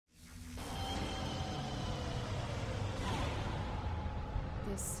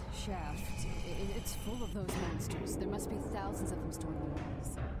This shaft, it's full of those monsters. There must be thousands of them stored in the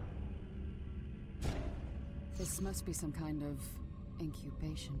walls. This must be some kind of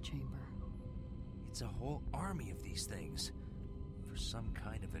incubation chamber. It's a whole army of these things. For some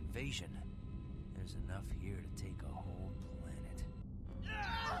kind of invasion. There's enough here to take a whole planet.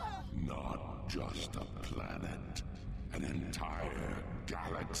 Not just a planet. An entire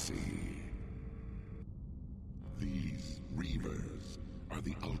galaxy. These Reavers are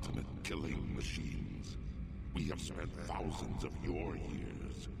the ultimate killing machines. We have spent thousands of your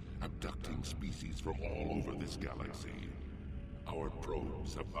years abducting species from all over this galaxy. Our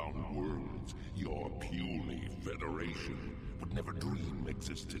probes have found worlds your puny Federation would never dream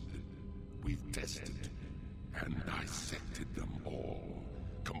existed. We've tested and dissected them all,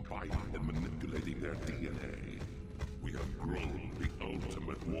 combining and manipulating their DNA. We have grown the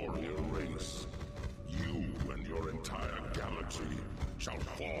ultimate warrior race. You and your entire galaxy shall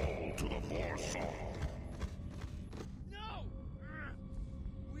fall to the Vohrsoth. No!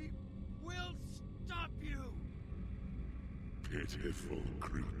 We will stop you! Pitiful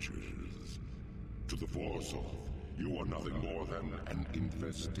creatures. To the Vohrsoth, you are nothing more than an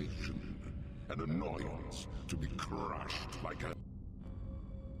infestation, an annoyance to be crushed like a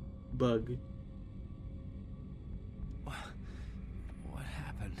bug. What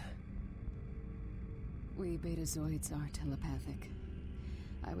happened? We Betazoids are telepathic.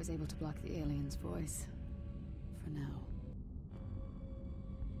 I was able to block the alien's voice. For now.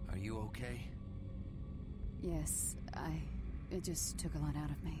 Are you okay? Yes, it just took a lot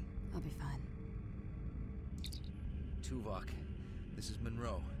out of me. I'll be fine. Tuvok, this is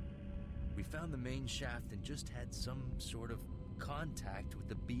Monroe. We found the main shaft and just had some sort of contact with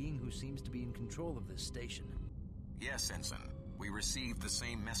the being who seems to be in control of this station. Yes, Ensign. We received the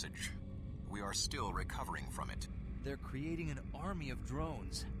same message. We are still recovering from it. They're creating an army of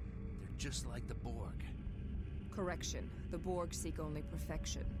drones. They're just like the Borg. Correction. The Borg seek only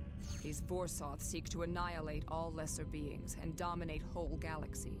perfection. These Vohrsoth seek to annihilate all lesser beings and dominate whole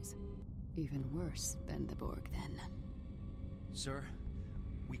galaxies. Even worse than the Borg, then. Sir,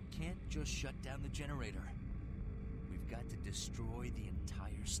 we can't just shut down the generator. We've got to destroy the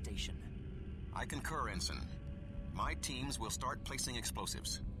entire station. I concur, Ensign. My teams will start placing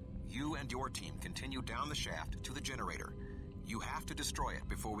explosives. You and your team continue down the shaft to the generator. You have to destroy it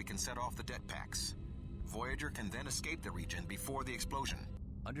before we can set off the det packs. Voyager can then escape the region before the explosion.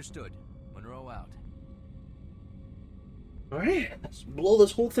 Understood. Monroe out. Alright, let's blow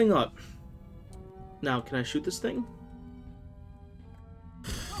this whole thing up. Now, can I shoot this thing?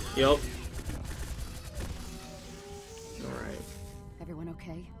 Yup. Alright. Everyone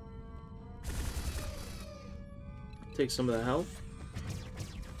okay? Take some of the health.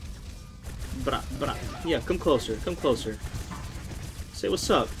 Brah, brah. Yeah, come closer, come closer. Say what's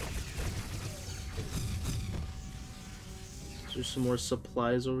up. There's some more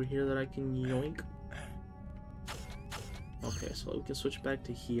supplies over here that I can yoink. Okay, so we can switch back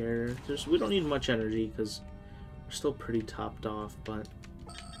to here. We don't need much energy because we're still pretty topped off, but...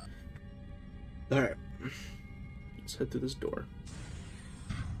 Alright. Let's head through this door.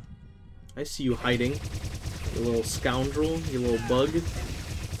 I see you hiding. You little scoundrel. You little bug.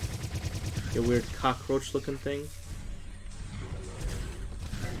 You weird cockroach looking thing.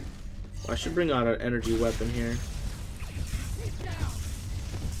 Oh, I should bring out an energy weapon here.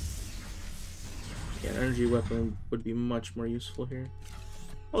 Yeah, an energy weapon would be much more useful here.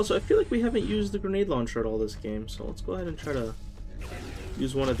 Also, I feel like we haven't used the grenade launcher at all this game, so let's go ahead and try to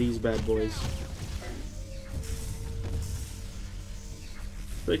use one of these bad boys.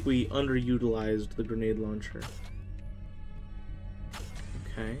 I feel like we underutilized the grenade launcher.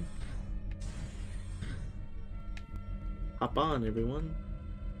 Okay. Hop on, everyone.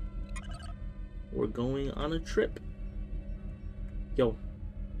 We're going on a trip. Yo.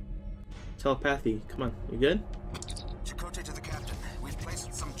 Telepathy, come on, you good? Chakotay to the captain. We've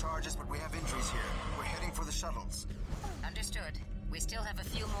placed some charges, but we have injuries here. We're heading for the shuttles. Understood. We still have a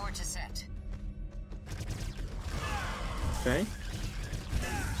few more to set. Okay.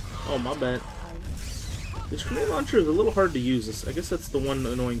 Oh, my bad. This grenade launcher is a little hard to use. I guess that's the one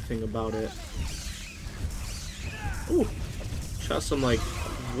annoying thing about it. Ooh. Shot some, like,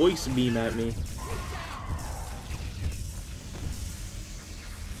 voice beam at me.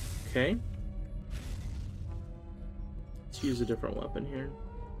 Okay. Let's use a different weapon here.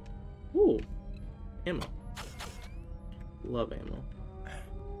 Ooh. Ammo. Love ammo.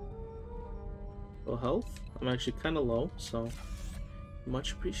 Low health. I'm actually kind of low, so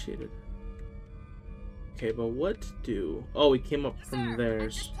much appreciated. Okay, but what do... Oh, we came up from there.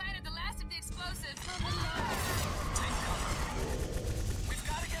 I've just planted the last of the explosives.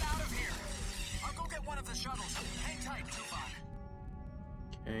 the shuttles. Hang tight, Tuvok.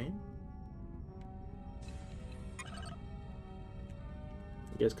 Okay.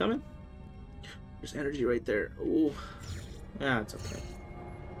 You guys coming? There's energy right there. Ooh. Ah, it's okay.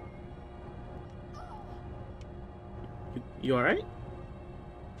 You alright?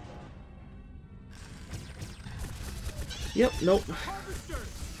 Yep, nope.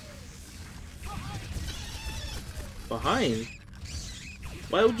 Behind?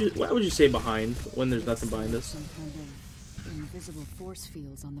 Why would you say behind when there's nothing behind us? Some kind of invisible force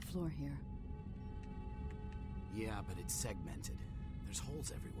fields on the floor here. Yeah, but it's segmented. There's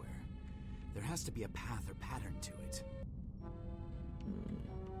holes everywhere. There has to be a path or pattern to it.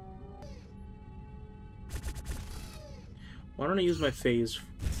 Why don't I use my phase?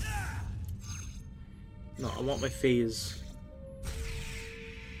 No, I want my phase.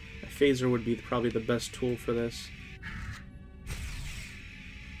 My phaser would be probably the best tool for this.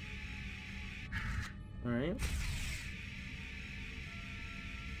 Alright.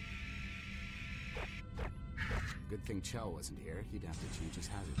 Good thing Chell wasn't here. He'd have to change his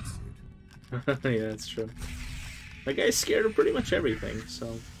hazard suit. Yeah, that's true. That guy's scared of pretty much everything,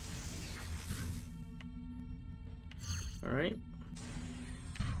 so... Alright.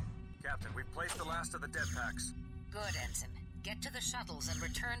 Captain, we've placed the last of the dead packs. Good, Ensign. Get to the shuttles and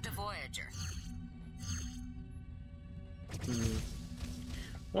return to Voyager.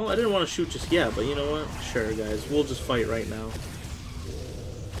 Well, I didn't want to shoot just yet, but you know what? Sure, guys. We'll just fight right now.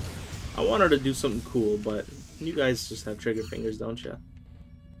 I want her to do something cool, but you guys just have trigger fingers, don't you?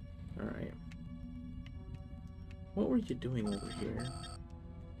 Alright. What were you doing over here?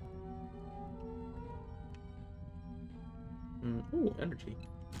 Ooh, energy.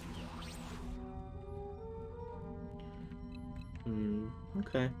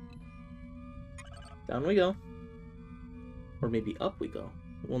 Okay. Down we go. Or maybe up we go.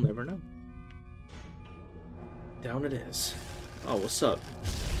 We'll never know. Down it is. Oh, what's up?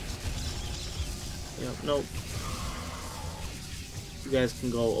 Yep, nope. You guys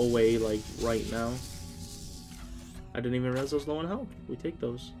can go away, like, right now. I didn't even realize those low on health. We take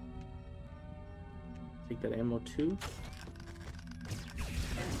those. Take that ammo too.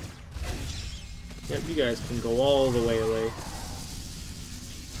 Yep, you guys can go all the way away.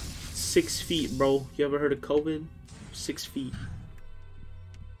 6 feet, bro. You ever heard of COVID? 6 feet.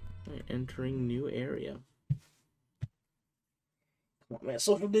 Right, entering new area. Come on, man.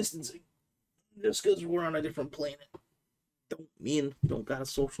 Social distancing. Just because we're on a different planet don't mean we don't got a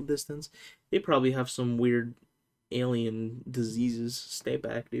social distance. They probably have some weird alien diseases. Stay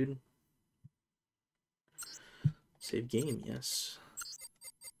back, dude. Save game, yes.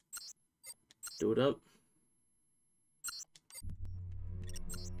 Do it up.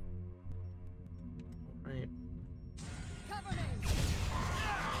 Right.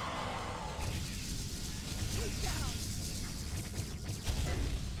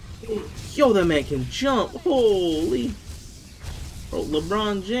 Yo, that man can jump. Holy. Bro,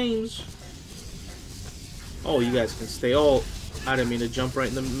 LeBron James. Oh, you guys can stay all... I didn't mean to jump right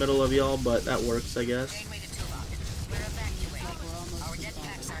in the middle of y'all, but that works, I guess.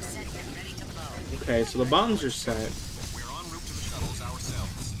 Okay, so the bombs are set. We're en route to the shuttles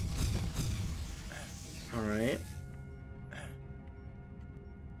ourselves. Alright.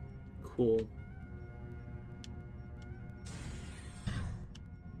 Cool.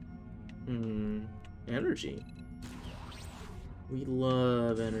 Energy. We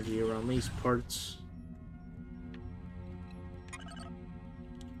love energy around these parts.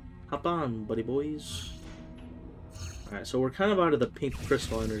 Hop on, buddy boys. Alright, so we're kind of out of the pink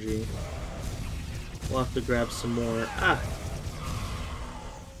crystal energy. We'll have to grab some more. Ah!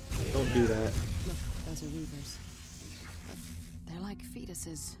 Don't do that. Look, those are weavers. But they're like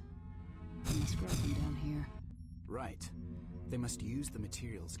fetuses. We must grow them down here. Right. They must use the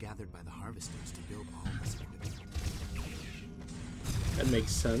materials gathered by the harvesters to build all this. That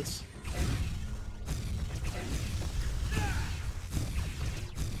makes sense.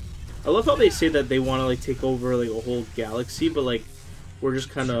 I love how they say that they want to like take over like a whole galaxy, but like we're just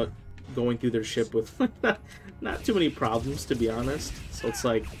kind of going through their ship with not too many problems, to be honest. So it's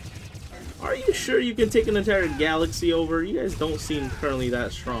like, are you sure you can take an entire galaxy over? You guys don't seem currently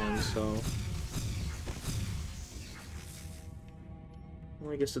that strong, so...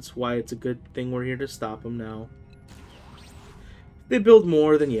 Well, I guess that's why it's a good thing we're here to stop them now. If they build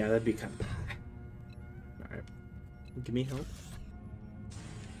more, then yeah, that'd be kind of bad. Alright. Give me help.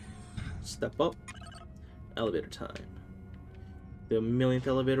 Step up. Elevator time. The millionth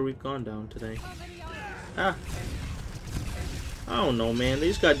elevator we've gone down today. Ah. I don't know, man. They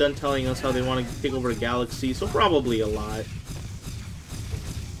just got done telling us how they want to take over a galaxy, so probably a lot.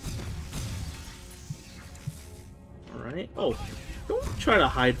 Alright. Oh, don't try to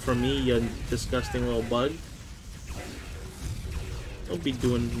hide from me, you disgusting little bug. Don't be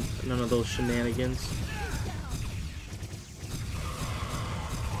doing none of those shenanigans.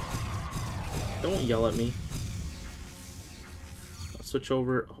 Don't yell at me. I'll switch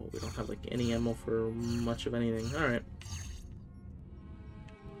over. Oh, we don't have like any ammo for much of anything. Alright.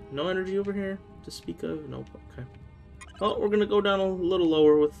 No energy over here to speak of? Nope. Okay. Well, we're gonna go down a little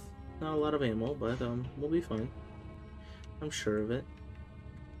lower with not a lot of ammo, but we'll be fine. I'm sure of it.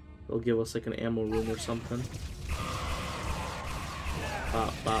 They'll give us like an ammo room or something.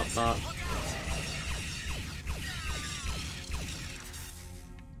 Bop, bop, bop.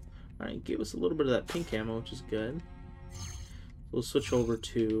 Alright, gave us a little bit of that pink ammo, which is good. We'll switch over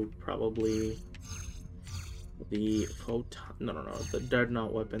to probably the the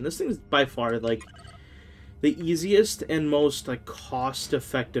Dreadnought weapon. This thing's by far like the easiest and most like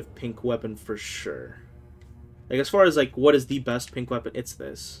cost-effective pink weapon for sure. Like as far as like what is the best pink weapon, it's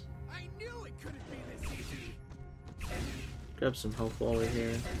this. I knew it couldn't be this easy. Grab some health while we're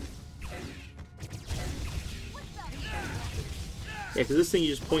here. Yeah, because this thing you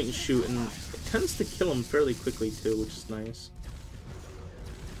just point and shoot, and it tends to kill him fairly quickly too, which is nice.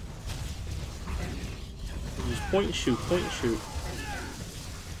 You just point and shoot, point and shoot.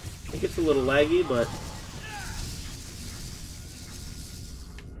 It gets a little laggy, but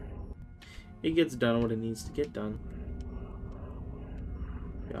it gets done what it needs to get done.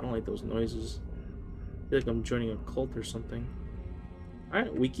 Yeah, I don't like those noises. I feel like I'm joining a cult or something.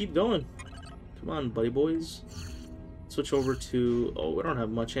 Alright, we keep going. Come on, buddy boys. Switch over to... Oh, we don't have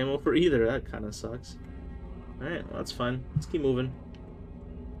much ammo for either. That kind of sucks. Alright, well, that's fine. Let's keep moving.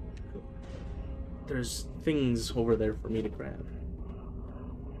 There's things over there for me to grab.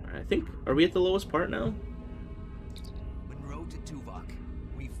 Alright, I think... Are we at the lowest part now? Monroe to Tuvok.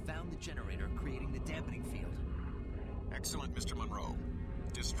 We've found the generator creating the dampening field. Excellent, Mr. Monroe.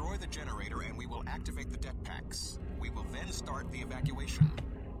 Destroy the generator and we will activate the det packs. We will then start the evacuation.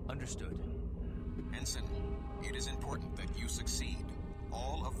 Understood. Ensign, it is important that you succeed.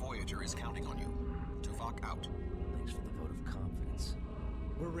 All of Voyager is counting on you. Tuvok out. Thanks for the vote of confidence.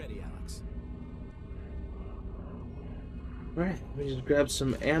 We're ready, Alex. Alright, we just grab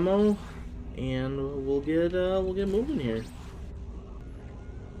some ammo and we'll get moving here.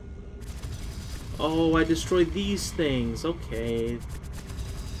 Oh, I destroyed these things. Okay.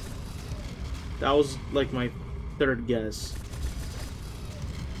 That was like my third guess.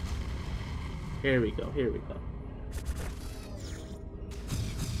 Here we go, here we go.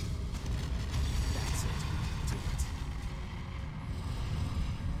 That's it. Do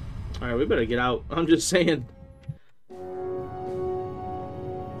it. Alright, we better get out. I'm just saying.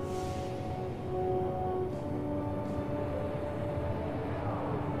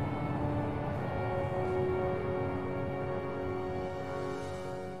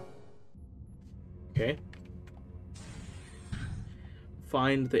 Okay.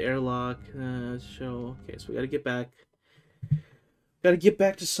 Find the airlock. Show. Okay, so we gotta get back. Gotta get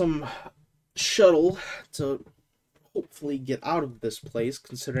back to some shuttle to hopefully get out of this place,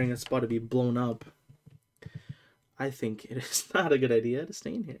 considering it's about to be blown up. I think it is not a good idea to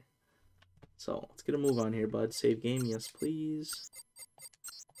stay in here. So let's get a move on here, bud. Save game, yes, please.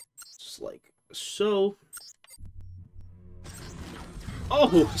 Just like so. Oh,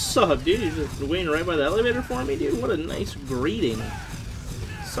 what's up, dude? You're just waiting right by the elevator for me, dude? What a nice greeting.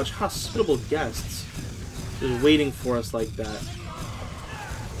 Such hospitable guests. Just waiting for us like that.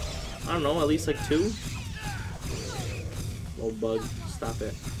 I don't know, at least like 2? Oh, bug. Stop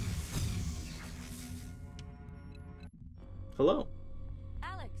it. Hello.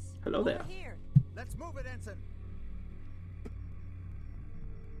 Alex. Hello there. Here. Let's move it, Ensign.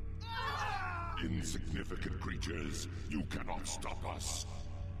 Insignificant creatures, you cannot stop us.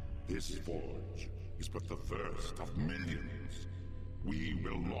 This forge is but the first of millions. We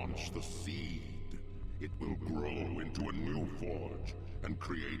will launch the seed. It will grow into a new forge and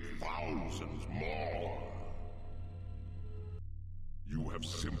create thousands more. You have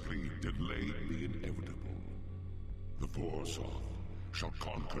simply delayed the inevitable. The Vohrsoth shall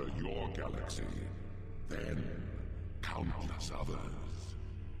conquer your galaxy, then countless others.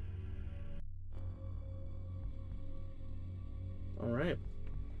 Alright.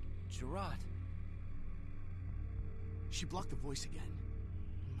 Gerard. She blocked the voice again.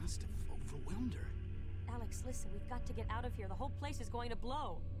 Must have overwhelmed her. Alex, listen, we've got to get out of here. The whole place is going to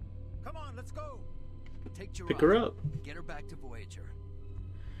blow. Come on, let's go. Take Gerard. Pick her up. Get her back to Voyager.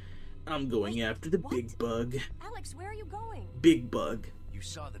 I'm going Wait, after the what? big bug. Alex, where are you going? Big bug. You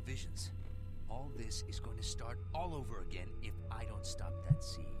saw the visions. All this is going to start all over again if I don't stop that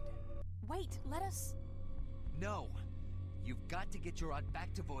seed. Wait, let us... No. You've got to get your aunt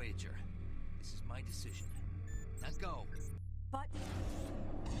back to Voyager. This is my decision. Now go. But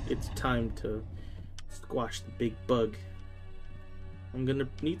It's time to squash the big bug. I'm gonna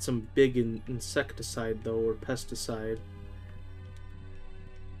need some big insecticide though, or pesticide.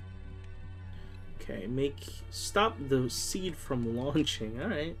 Okay, stop the seed from launching.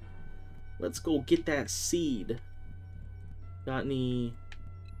 Alright. Let's go get that seed. Got any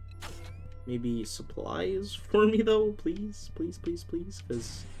maybe supplies for me though? Please, please, please, please,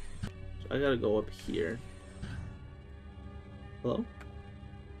 because I gotta go up here. Hello?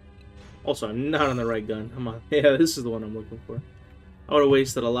 Also, I'm not on the right gun. I'm on. Yeah, this is the one I'm looking for. I would have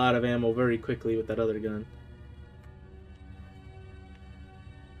wasted a lot of ammo very quickly with that other gun.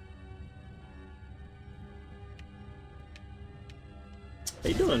 How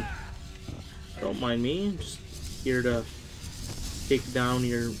you doing? Don't mind me. I'm just here to take down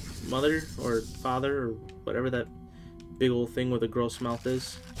your mother or father or whatever that big old thing with a gross mouth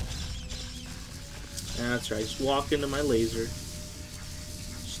is. That's right. Just walk into my laser.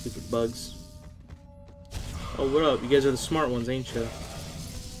 Stupid bugs. Oh, what up? You guys are the smart ones, ain't you?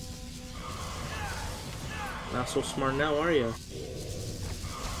 Not so smart now, are you?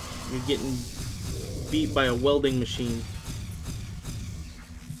 You're getting beat by a welding machine.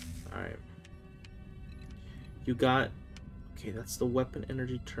 Alright. You got... Okay, that's the weapon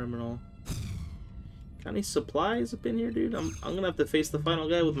energy terminal. Got any supplies up in here, dude? I'm gonna have to face the final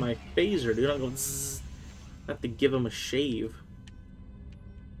guy with my phaser, dude. I'm going to have to give him a shave.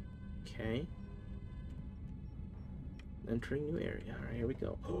 Okay. Entering new area. Alright, here we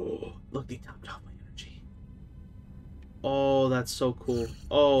go. Oh, look, they topped off my energy. Oh, that's so cool.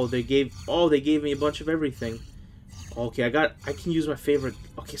 Oh, they gave me a bunch of everything. Okay, I can use my favorite.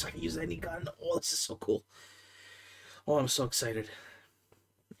 Okay, so I can use any gun. Oh, this is so cool. Oh, I'm so excited.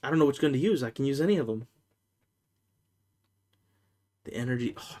 I don't know which gun to use. I can use any of them. The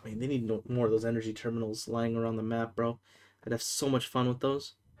energy. Oh, man, they need more of those energy terminals lying around the map, bro. I'd have so much fun with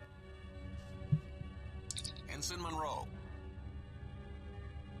those. Ensign Monroe.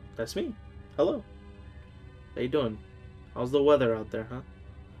 That's me. Hello. How you doing? How's the weather out there, huh?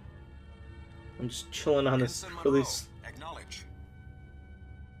 I'm just chilling on this really... Acknowledge.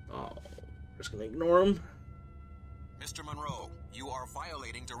 Oh, just gonna ignore him. Mr. Monroe, you are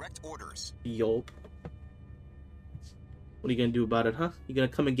violating direct orders. Yelp. What are you gonna do about it, huh? You gonna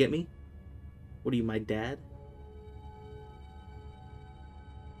come and get me? What are you, my dad?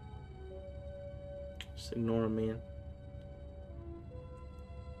 Just ignore him, man.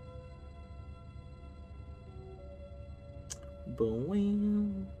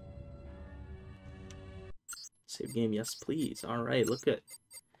 Boing. Save game, yes please. Alright, look at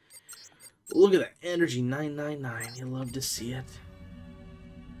that energy, 999. You love to see it.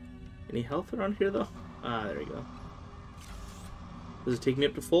 Any health around here though? Ah, there you go. Does it take me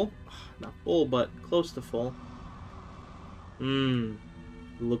up to full? Not full, but close to full.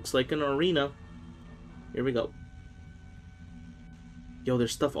 Looks like an arena. Here we go. Yo,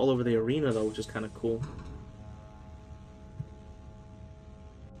 there's stuff all over the arena though, which is kind of cool.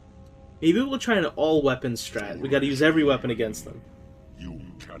 Maybe we'll try an all-weapon strat. We gotta use every weapon against them. You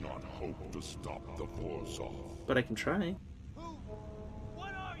cannot hope to stop the Vohrsoth. But I can try. Who?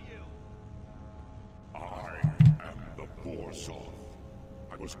 What are you? I am the Vohrsoth.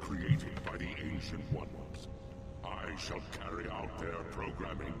 I was created by the Ancient Ones. I shall carry out their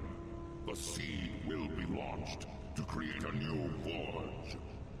programming. The seed will be launched to create a new Voyage.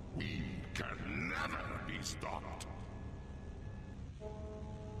 We can never be stopped.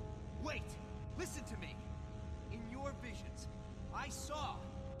 Wait! Listen to me! In your visions, I saw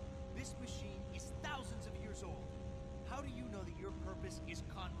this machine is thousands of years old. How do you know that your purpose is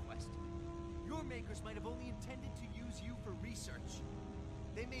conquest? Your makers might have only intended to use you for research.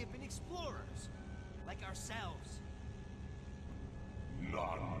 They may have been explorers, like ourselves.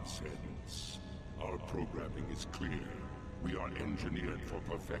 Nonsense. Our programming is clear. We are engineered for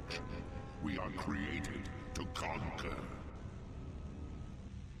perfection. We are created to conquer.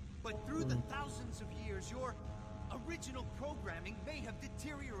 But through the thousands of years, your original programming may have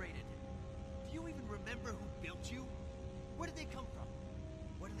deteriorated. Do you even remember who built you? Where did they come from?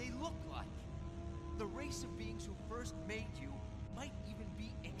 What do they look like? The race of beings who first made you might even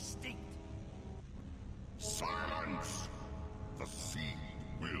be extinct. Silence! The seed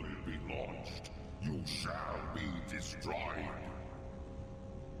will be launched. You shall be destroyed.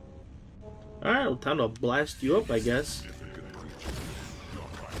 Alright, well, time to blast you up, I guess.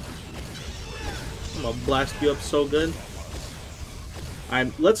 I'm gonna blast you up so good.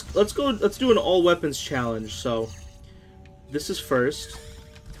 Alright, let's do an all weapons challenge. So this is first.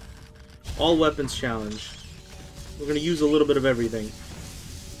 All weapons challenge. We're gonna use a little bit of everything.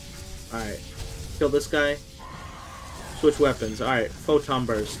 Alright. Kill this guy. Switch weapons. Alright, Photon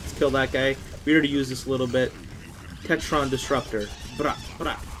Burst. Let's kill that guy. We already used this a little bit. Tetron Disruptor. Bra,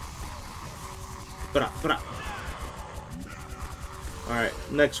 bra. Bra, bra. Alright,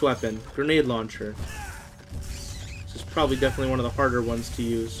 next weapon. Grenade Launcher. This is probably definitely one of the harder ones to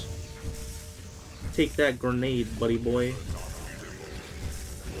use. Take that grenade, buddy boy.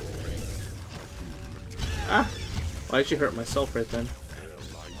 Ah! Well, I actually hurt myself right then.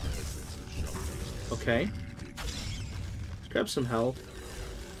 Okay. Let's grab some health.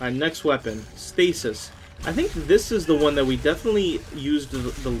 Alright, next weapon. Stasis. I think this is the one that we definitely used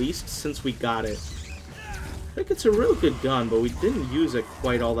the least since we got it. I think it's a real good gun, but we didn't use it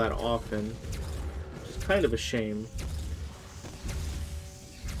quite all that often. Which is kind of a shame.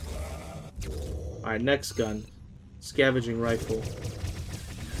 Alright, next gun. Scavenging Rifle.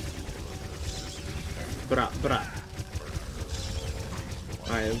 Bra, bra.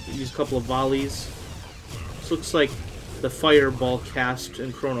 Alright, use a couple of volleys. This looks like the fireball cast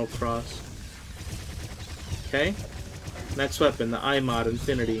in Chrono Cross. Okay. Next weapon, the I-Mod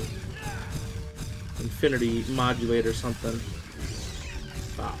Infinity. Infinity Modulate or something.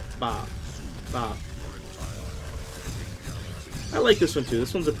 Bop, bop, bop. I like this one too.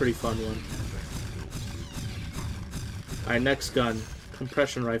 This one's a pretty fun one. Alright, next gun.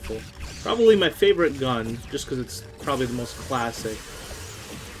 Compression Rifle. Probably my favorite gun, just because it's probably the most classic.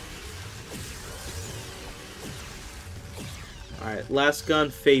 Alright, last gun,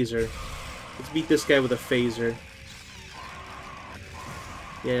 Phaser. Let's beat this guy with a Phaser.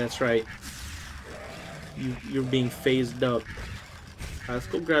 Yeah, that's right. You're being phased up. Alright, let's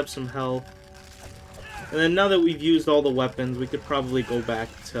go grab some health. And then now that we've used all the weapons, we could probably go back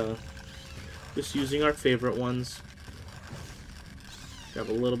to just using our favorite ones. Grab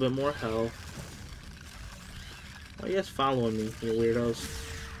a little bit more health. Oh, you guys following me, you weirdos.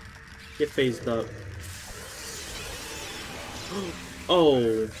 Get phased up.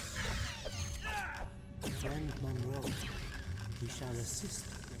 Oh! Friend Monroe, we shall assist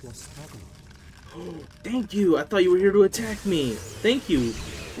your struggle. Thank you! I thought you were here to attack me! Thank you,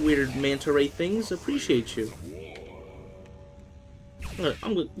 weird manta ray things. Appreciate you.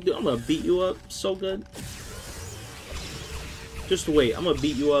 I'm gonna beat you up so good. Just wait, I'm gonna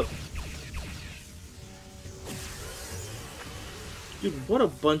beat you up. Dude, what a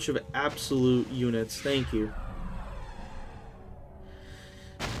bunch of absolute units. Thank you.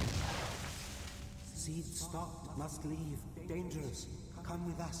 Seed stopped. Must leave. Dangerous. Come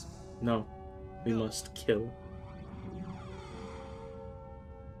with us. No. We must kill.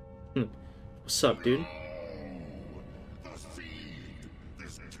 What's up, dude?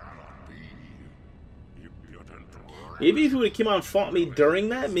 Maybe if you would have come out and fought me during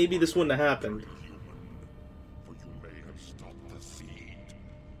that, maybe this wouldn't have happened. For you may have stopped the seed,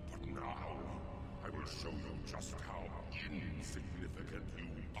 but now I will show you just how insignificant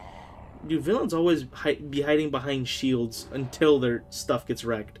you are. Dude, villains always be hiding behind shields until their stuff gets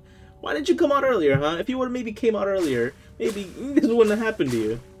wrecked. Why didn't you come out earlier, huh? If you would have maybe came out earlier, maybe this wouldn't have happened to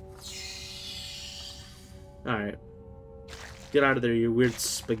you. Alright. Get out of there, you weird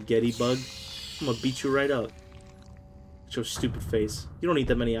spaghetti bug. I'm gonna beat you right up. Your stupid face. You don't need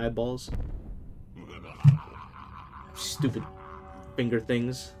that many eyeballs. Stupid finger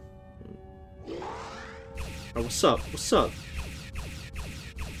things. Alright, what's up? What's up?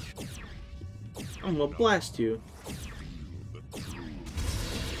 I'm gonna blast you.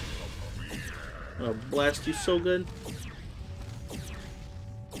 I'm gonna blast you so good.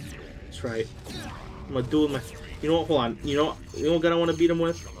 That's right. I'm gonna do it with my... You know what? Hold on. You know what gun I want to beat him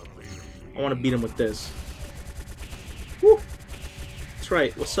with? I want to beat him with this. Woo! That's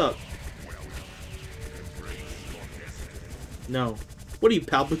right. What's up? No. What are you,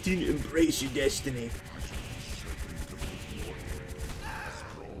 Palpatine? Embrace your destiny.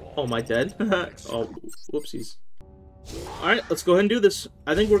 Oh, am I dead? Oh, whoopsies. Alright, let's go ahead and do this.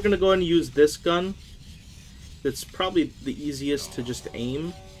 I think we're going to go ahead and use this gun. It's probably the easiest to just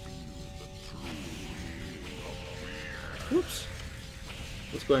aim. Whoops.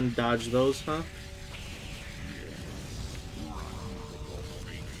 Let's go ahead and dodge those, huh?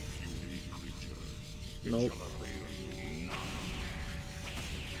 Nope.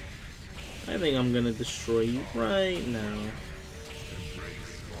 I think I'm gonna destroy you right now.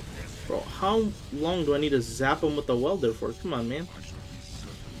 Bro, how long do I need to zap him with the welder for? Come on, man.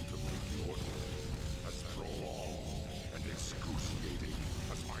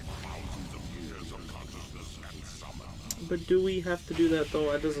 But do we have to do that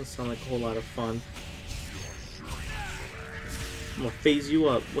though? That doesn't sound like a whole lot of fun. I'm gonna phase you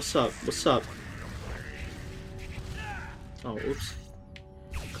up. What's up? What's up? Oh, oops.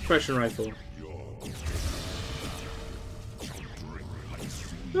 Compression rifle.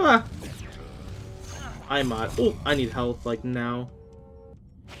 Ah! I'm out. Oh, I need health, like, now.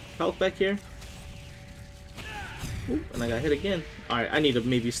 Health back here? Ooh, and I got hit again. Alright, I need to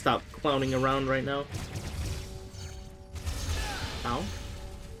maybe stop clowning around right now. Ow.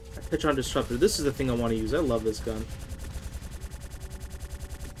 Pitron Disruptor. This is the thing I want to use. I love this gun.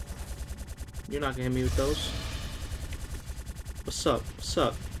 You're not gonna hit me with those. What's up? What's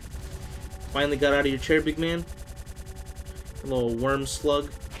up? Finally got out of your chair, big man? A little worm slug.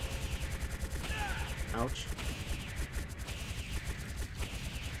 Ouch.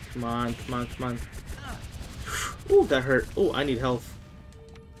 Come on, come on, come on. Ooh, that hurt. Oh, I need health.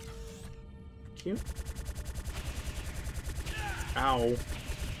 Thank you. Ow.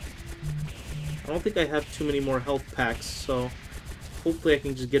 I don't think I have too many more health packs, so hopefully I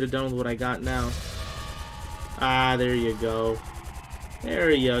can just get it done with what I got now. Ah, there you go.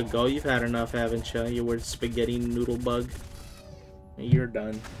 There you go. You've had enough, haven't you? You weird spaghetti noodle bug. You're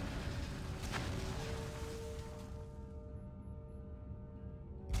done.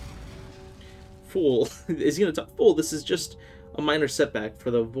 Fool. Is he gonna talk? Fool, this is just a minor setback for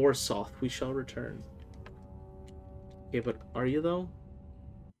the Vohrsoth. We shall return. Okay, but are you though?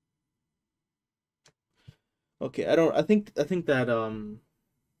 Okay, I think that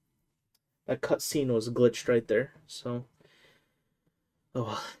that cutscene was glitched right there. So, oh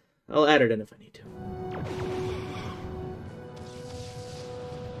well. I'll add it in if I need to.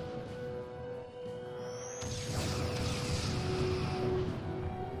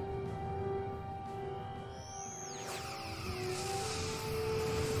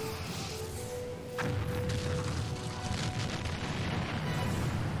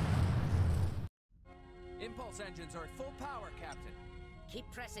 Impulse engines are at full power, Captain. Keep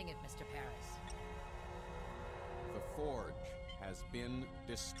pressing it, Mr. Paris. The Forge has been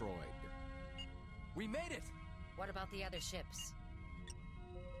destroyed. We made it! What about the other ships?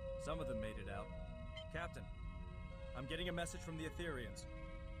 Some of them made it out. Captain, I'm getting a message from the Ethereans.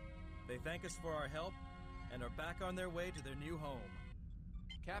 They thank us for our help and are back on their way to their new home.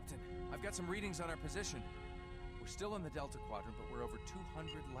 Captain, I've got some readings on our position. We're still in the Delta Quadrant, but we're over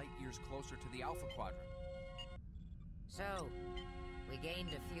 200 light-years closer to the Alpha Quadrant. So, we gained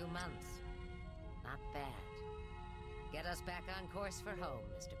a few months. Not bad. Get us back on course for home,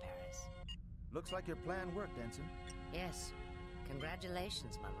 Mr. Paris. Looks like your plan worked, Ensign. Yes.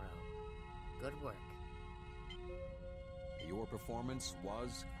 Congratulations, Monroe. Good work. Your performance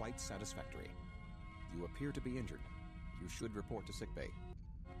was quite satisfactory. You appear to be injured. You should report to sickbay.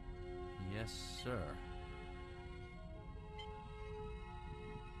 Yes, sir.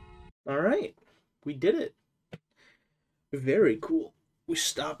 Alright. We did it. Very cool. We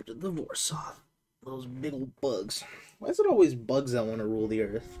stopped the Vohrsoth. Those big old bugs. Why is it always bugs that want to rule the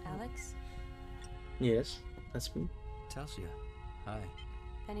earth? Alex? Yes, that's me. Telsia, hi.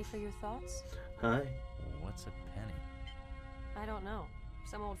 Penny for your thoughts? Hi. What's a penny? I don't know.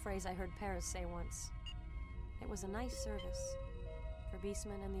 Some old phrase I heard Paris say once. It was a nice service. For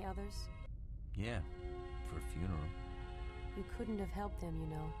Beastman and the others. Yeah, for a funeral. You couldn't have helped them, you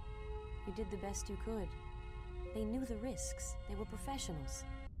know. You did the best you could. They knew the risks. They were professionals.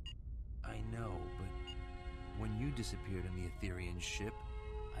 I know, but when you disappeared in the Etherean ship,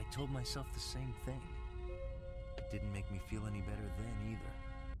 I told myself the same thing. It didn't make me feel any better then either.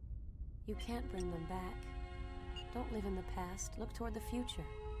 You can't bring them back. Don't live in the past. Look toward the future.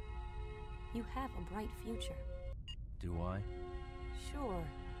 You have a bright future. Do I? Sure.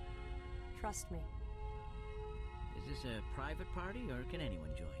 Trust me. Is this a private party, or can anyone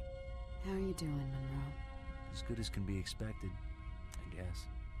join? How are you doing, Monroe? As good as can be expected, I guess.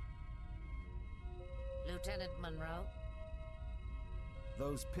 Lieutenant Monroe?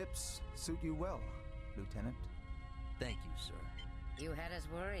 Those pips suit you well, Lieutenant. Thank you, sir. You had us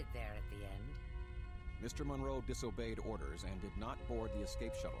worried there at the end. Mr. Monroe disobeyed orders and did not board the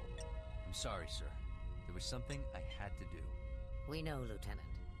escape shuttle. I'm sorry, sir. There was something I had to do. We know, Lieutenant.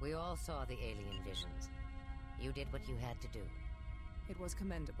 We all saw the alien visions. You did what you had to do. It was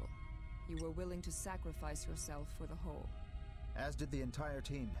commendable. You were willing to sacrifice yourself for the whole. As did the entire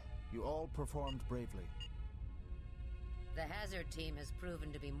team. You all performed bravely. The Hazard team has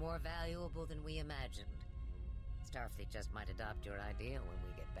proven to be more valuable than we imagined. Starfleet just might adopt your idea when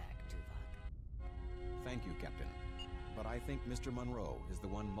we get back, Tuvok. Thank you, Captain. But I think Mr. Monroe is the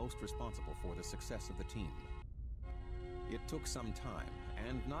one most responsible for the success of the team. It took some time,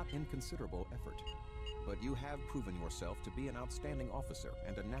 and not inconsiderable effort. But you have proven yourself to be an outstanding officer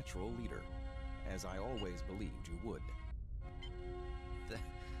and a natural leader, as I always believed you would.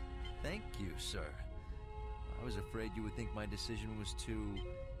 Thank you, sir. I was afraid you would think my decision was too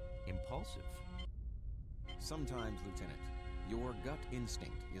impulsive. Sometimes, Lieutenant, your gut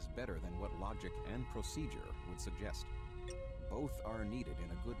instinct is better than what logic and procedure would suggest. Both are needed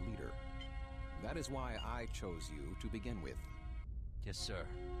in a good leader. That is why I chose you to begin with. Yes, sir.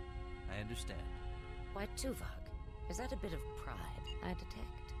 I understand. Why, Tuvok? Is that a bit of pride I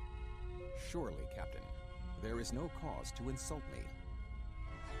detect? Surely, Captain. There is no cause to insult me.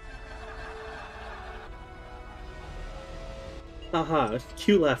 Haha,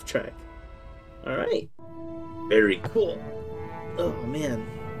 Q laugh track. Alright. Very cool. Oh, man.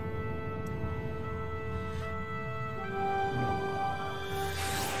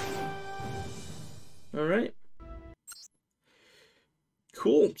 Alright.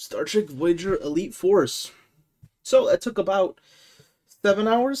 Cool. Star Trek Voyager Elite Force. So, it took about 7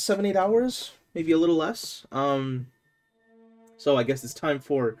 hours, 8 hours, maybe a little less. So I guess it's time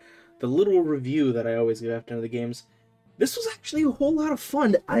for the little review that I always give after the games. This was actually a whole lot of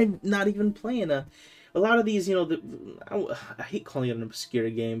fun. I'm not even playing a lot of these, you know, I hate calling it an obscure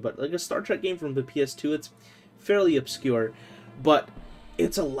game, but like a Star Trek game from the PS2, it's fairly obscure, but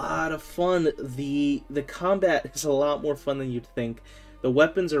it's a lot of fun. The combat is a lot more fun than you'd think. The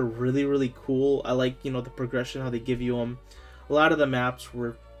weapons are really, really cool. I like, you know, the progression, how they give you them. A lot of the maps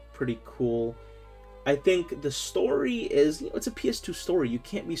were pretty cool. I think the story is, you know, it's a PS2 story. You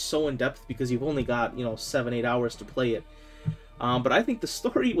can't be so in-depth because you've only got, you know, 7-8 hours to play it. But I think the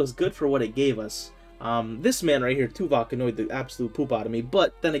story was good for what it gave us. This man right here, Tuvok, annoyed the absolute poop out of me.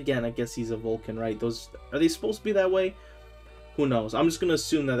 But then again, I guess he's a Vulcan, right? Are they supposed to be that way? Who knows? I'm just going to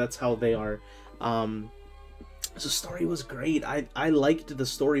assume that that's how they are. The story was great. I liked the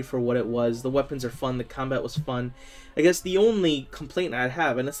story for what it was. The weapons are fun. The combat was fun. I guess the only complaint I'd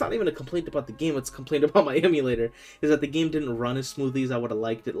have, and it's not even a complaint about the game, it's a complaint about my emulator, is that the game didn't run as smoothly as I would have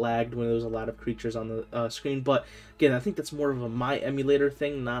liked. It lagged when there was a lot of creatures on the screen. But again, I think that's more of a my emulator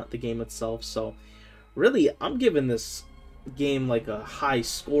thing, not the game itself. So really, I'm giving this game like a high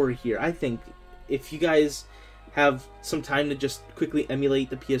score here. I think if you guys have some time to just quickly emulate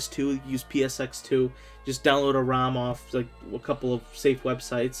the PS2, use PSX2, just download a ROM off like a couple of safe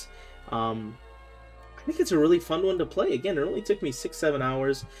websites. I think it's a really fun one to play. Again, it only took me 6-7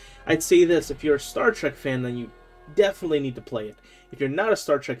 hours. I'd say this, if you're a Star Trek fan, then you definitely need to play it. If you're not a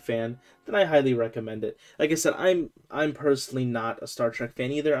Star Trek fan, then I highly recommend it. Like I said, I'm personally not a Star Trek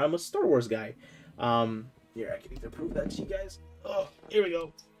fan either. I'm a Star Wars guy. Here, I can either prove that to you guys. Oh, here we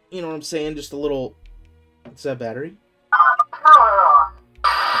go. You know what I'm saying? Just a little... Is that battery?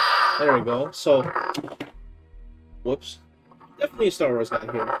 There we go. So, whoops. Definitely a Star Wars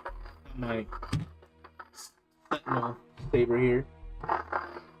guy here. My Sentinel saber here.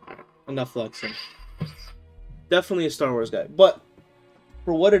 Enough flexing. Definitely a Star Wars guy. But,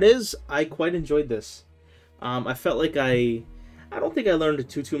 for what it is, I quite enjoyed this. I felt like I don't think I learned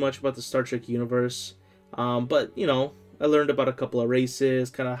too much about the Star Trek universe. But, you know, I learned about a couple of races,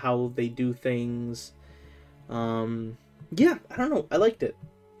 kind of how they do things. Yeah, I don't know. I liked it.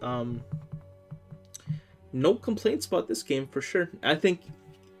 No complaints about this game for sure. I think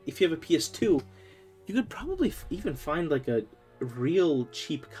if you have a PS2, you could probably even find like a real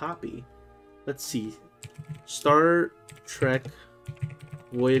cheap copy. Let's see. Star Trek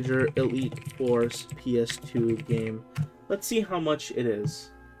Voyager Elite Force PS2 game. Let's see how much it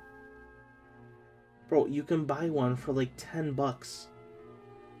is. Bro, you can buy one for like $10.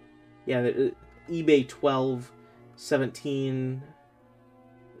 Yeah, eBay 12, 17,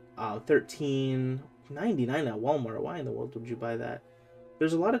 13, 99 at Walmart. Why in the world would you buy that?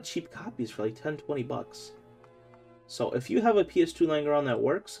 There's a lot of cheap copies for like 10, 20 bucks. So if you have a PS2 lying around that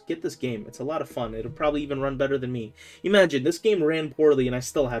works, get this game. It's a lot of fun. It'll probably even run better than me. Imagine, this game ran poorly and I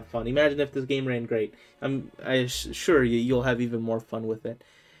still had fun. Imagine if this game ran great. I'm sure you'll have even more fun with it.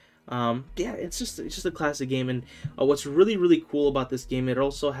 Yeah, it's just a classic game. And what's really, really cool about this game, it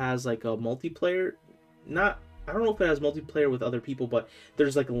also has like a multiplayer. I don't know if it has multiplayer with other people, but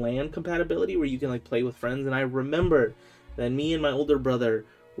there's like LAN compatibility where you can like play with friends. And I remember that me and my older brother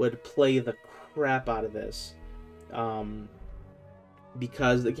would play the crap out of this.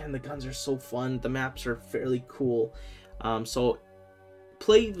 Because again, the guns are so fun, the maps are fairly cool. So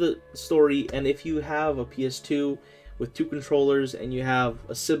play the story, and if you have a PS2 with 2 controllers and you have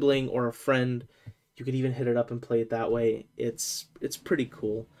a sibling or a friend, you could even hit it up and play it that way. It's pretty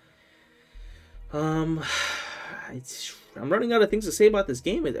cool. I'm running out of things to say about this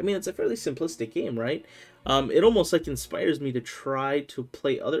game. I mean, it's a fairly simplistic game, right? It almost like inspires me to try to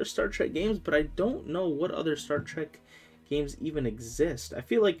play other Star Trek games, but I don't know what other Star Trek games even exist. I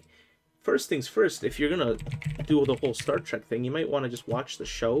feel like, first things first, if you're gonna do the whole Star Trek thing, you might want to just watch the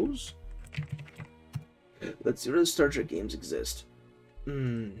shows. Let's see, what other Star Trek games exist?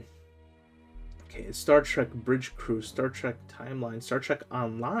 Okay, Star Trek Bridge Crew, Star Trek Timeline, Star Trek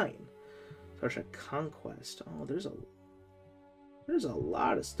Online, Star Trek Conquest. Oh, there's a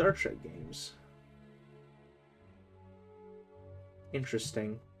lot of Star Trek games.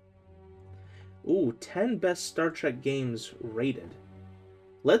 Interesting. Ooh, 10 best Star Trek games rated.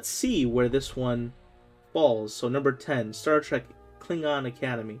 Let's see where this one falls. So number 10, Star Trek Klingon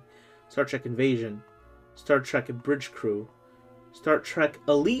Academy, Star Trek Invasion, Star Trek Bridge Crew, Star Trek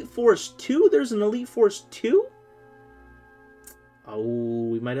Elite Force 2? There's an Elite Force 2? Oh,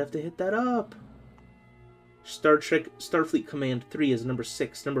 we might have to hit that up. Star Trek Starfleet Command 3 is number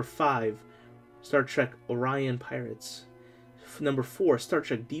 6. Number 5, Star Trek Orion Pirates. Number 4, Star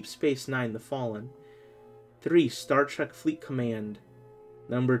Trek Deep Space Nine, The Fallen. 3, Star Trek Fleet Command.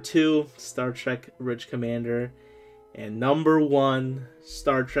 Number 2, Star Trek Ridge Commander. And number 1,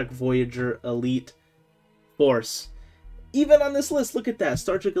 Star Trek Voyager Elite Force. Even on this list, look at that.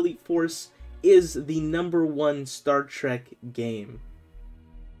 Star Trek Elite Force is the number 1 Star Trek game.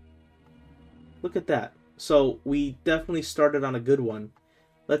 Look at that. So we definitely started on a good one.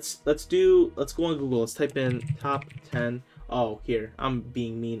 Let's go on Google. Let's type in top 10. Oh, here. I'm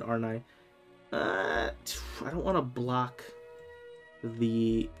being mean, aren't I? I don't want to block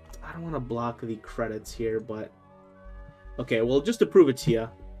the credits here, but okay, well, just to prove it to you.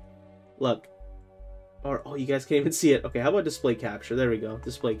 Look. Oh, you guys can't even see it. Okay, how about display capture? There we go.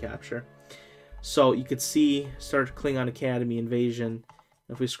 Display capture. So you could see Star Trek Klingon Academy Invasion.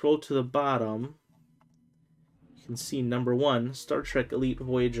 If we scroll to the bottom, you can see number 1, Star Trek Elite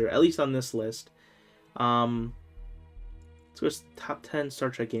Voyager, at least on this list. Let's go to top 10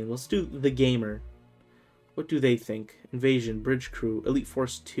 Star Trek games. Let's do The Gamer. What do they think? Invasion, Bridge Crew, Elite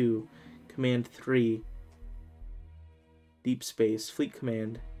Force 2, Command 3, Deep Space, Fleet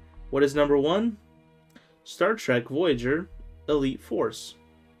Command. What is number 1? Star Trek Voyager Elite Force.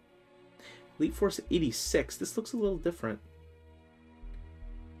 Elite Force 86. This looks a little different.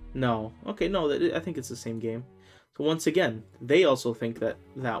 No. Okay, no, I think it's the same game. So once again, they also think that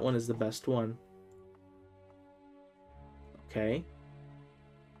that one is the best one. Okay.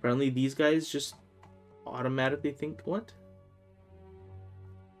 Apparently these guys just automatically think, what?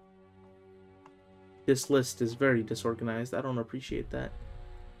 This list is very disorganized. I don't appreciate that.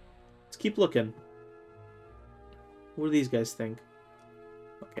 Let's keep looking. What do these guys think?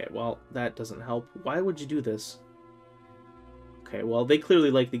 Okay, well, that doesn't help. Why would you do this? Okay, well, they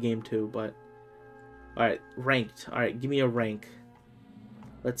clearly like the game too, but... Alright, ranked. Alright, give me a rank.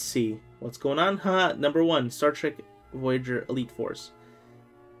 Let's see. What's going on? Haha, number 1, Star Trek Voyager Elite Force.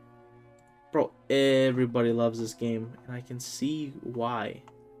 Bro, everybody loves this game, and I can see why.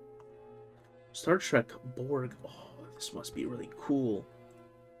 Star Trek Borg. Oh, this must be really cool.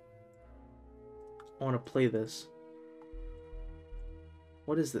 I want to play this.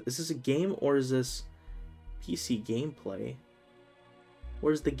 What is this? Is this a game or is this PC gameplay?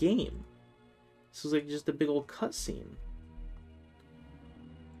 Where's the game? This is like just a big old cutscene.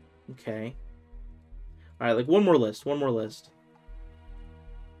 Okay. Alright, like one more list.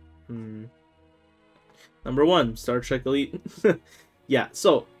 Number 1, Star Trek Elite. Yeah,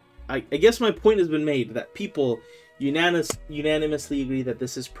 so I guess my point has been made that people unanimously agree that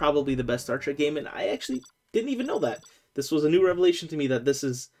this is probably the best Star Trek game, and I actually didn't even know that. This was a new revelation to me that this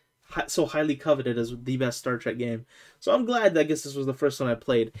is so highly coveted as the best Star Trek game. So I'm glad that I guess this was the first one I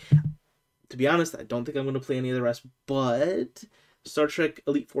played. To be honest, I don't think I'm going to play any of the rest, but Star Trek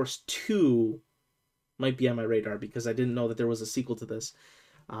Elite Force 2 might be on my radar because I didn't know that there was a sequel to this.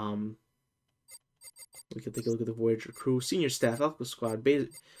 We can take a look at the Voyager crew. Senior staff, Alpha Squad, Beta.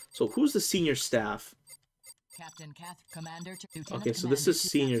 So who's the senior staff? Captain Kath, Commander, okay, so this is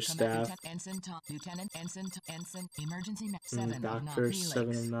senior staff. Lieutenant Ensign, Emergency Doctor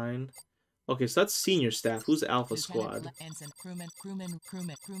 709. Okay, so that's senior staff. Who's Alpha Squad? Crewman,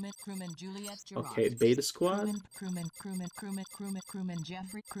 Juliet, okay, Beta Squad. Crewman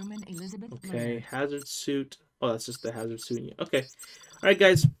Jeffrey, Crewman Elizabeth. Okay, Hazard Suit. Oh, that's just the Hazard Suit. Okay, all right,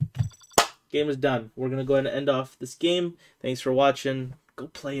 guys. Game is done. We're gonna go ahead and end off this game. Thanks for watching. Go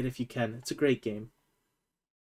play it if you can. It's a great game.